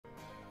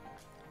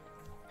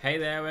Hey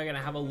there, we're going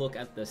to have a look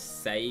at the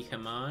say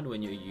command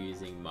when you're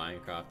using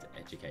Minecraft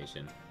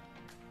Education.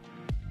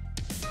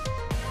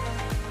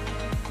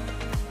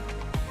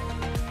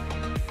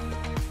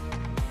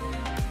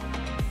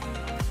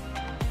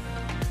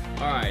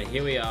 Alright,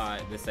 here we are,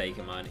 the say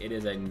command. It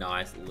is a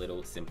nice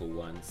little simple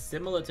one,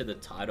 similar to the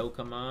title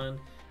command.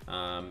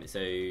 So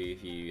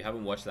if you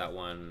haven't watched that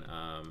one,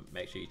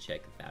 make sure you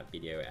check that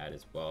video out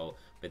as well.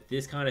 But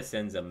this kind of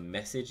sends a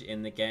message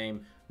in the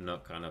game,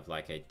 not kind of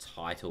like a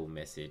title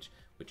message,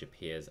 which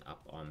appears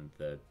up on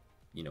the,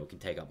 can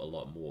take up a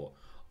lot more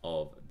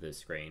of the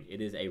screen.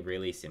 It is a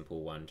really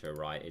simple one to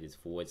write. It is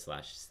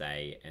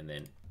 /say and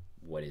then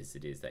what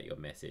it is that your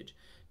message.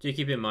 Do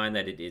keep in mind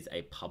that it is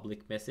a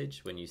public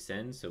message when you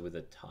send. So with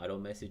a title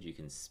message, you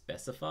can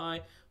specify.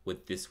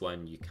 With this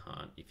one, you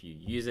can't. If you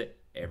use it,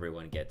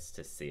 everyone gets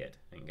to see it.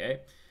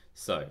 Okay.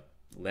 So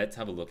let's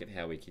have a look at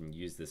how we can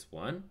use this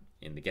one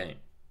in the game.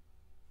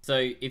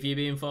 So if you've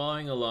been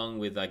following along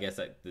with, I guess,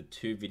 like the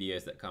two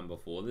videos that come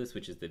before this,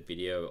 which is the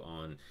video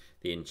on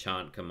the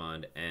enchant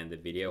command and the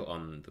video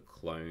on the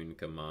clone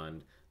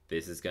command,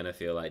 this is going to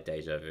feel like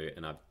deja vu,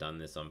 and I've done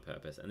this on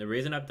purpose. And the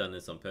reason I've done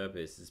this on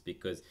purpose is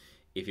because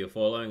if you're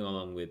following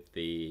along with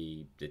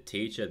the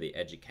teacher, the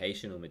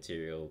educational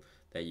material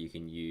that you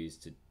can use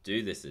to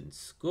do this in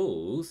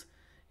schools,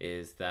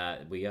 is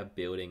that we are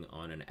building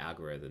on an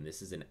algorithm.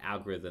 This is an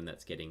algorithm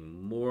that's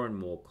getting more and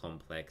more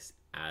complex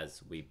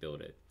as we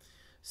build it.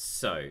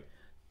 So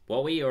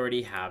what we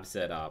already have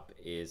set up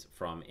is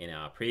from in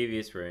our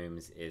previous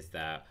rooms is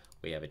that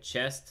we have a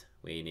chest.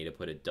 We need to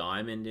put a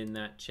diamond in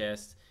that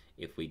chest.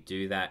 If we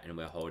do that and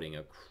we're holding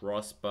a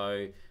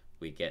crossbow,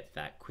 we get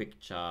that quick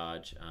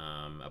charge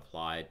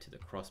applied to the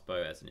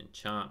crossbow as an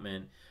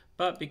enchantment.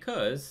 But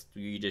because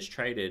you just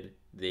traded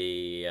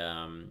the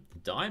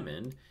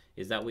diamond,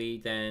 is that we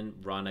then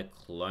run a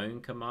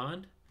clone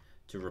command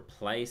to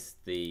replace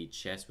the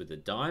chest with a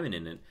diamond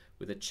in it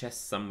with a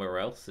chest somewhere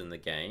else in the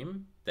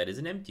game that is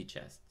an empty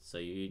chest. So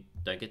you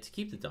don't get to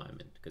keep the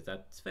diamond because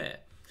that's fair.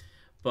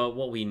 But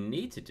what we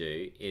need to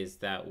do is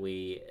that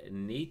we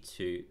need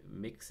to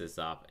mix this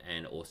up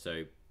and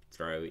also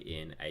throw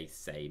in a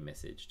say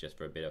message just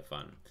for a bit of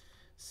fun.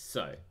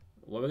 So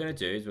what we're going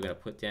to do is we're going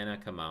to put down our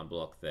command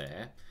block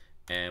there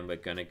and we're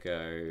going to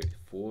go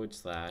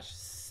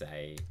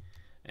 /say,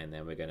 and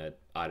then we're going to,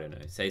 I don't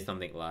know, say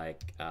something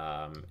like,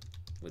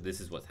 well,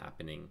 this is what's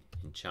happening.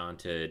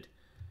 Enchanted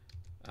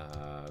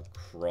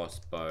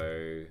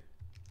crossbow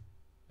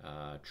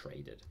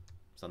traded.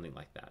 Something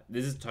like that.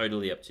 This is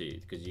totally up to you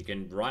because you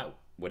can write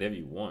whatever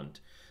you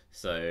want.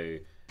 So,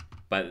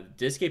 but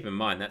just keep in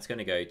mind that's going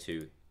to go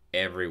to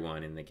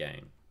everyone in the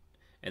game.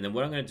 And then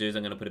what I'm going to do is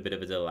I'm going to put a bit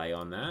of a delay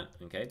on that,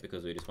 okay?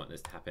 Because we just want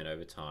this to happen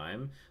over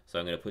time. So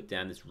I'm going to put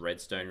down this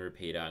redstone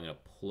repeater. I'm going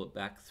to pull it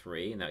back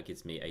 3, and that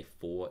gives me a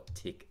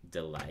 4-tick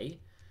delay.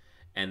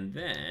 And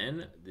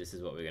then this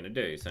is what we're going to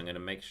do. So I'm going to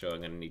make sure I'm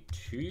going to need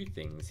 2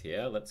 things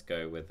here. Let's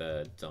go with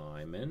a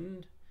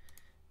diamond.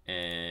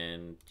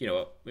 And you know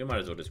what, we might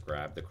as well just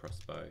grab the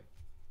crossbow,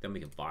 then we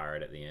can fire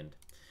it at the end.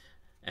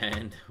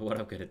 And what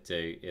I'm going to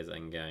do is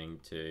I'm going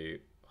to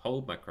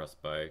hold my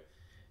crossbow,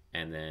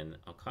 and then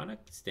I'll kind of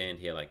stand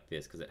here like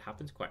this because it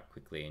happens quite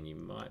quickly and you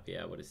might be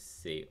able to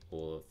see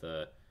all of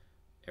the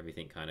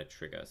everything kind of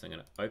trigger. So I'm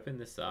going to open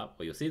this up.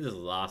 Well, you'll see this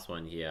last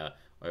one here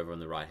over on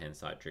the right hand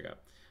side trigger.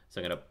 So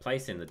I'm going to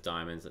place in the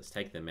diamonds. Let's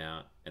take them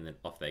out, and then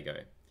off they go.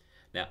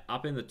 Now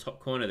up in the top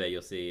corner there,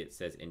 you'll see it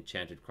says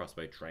enchanted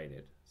crossbow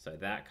traded. So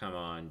that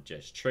command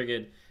just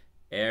triggered,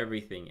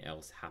 everything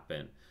else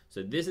happened.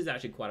 So this is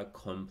actually quite a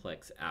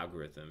complex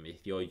algorithm.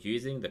 If you're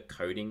using the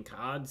coding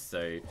cards, so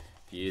if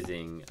you're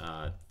using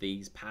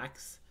these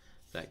packs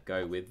that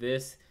go with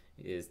this,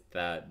 is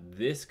that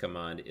this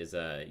command is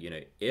a,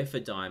 if a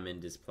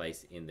diamond is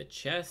placed in the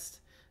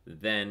chest,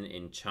 then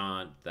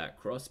enchant that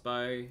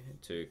crossbow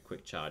to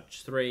quick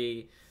charge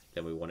 3,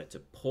 then we want it to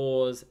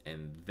pause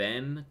and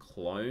then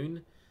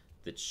clone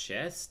the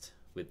chest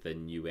with the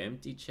new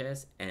empty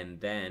chest,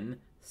 and then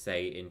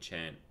say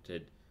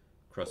enchanted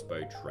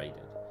crossbow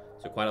traded.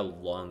 So quite a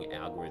long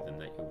algorithm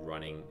that you're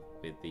running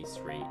with these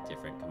 3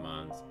 different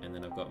commands. And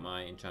then I've got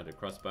my enchanted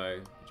crossbow,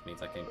 which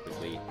means I can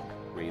quickly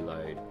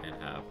reload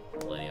and have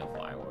plenty of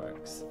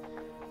fireworks.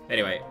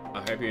 Anyway,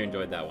 I hope you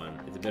enjoyed that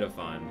one. It's a bit of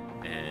fun,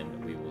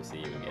 and we will see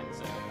you again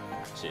soon.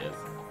 Cheers.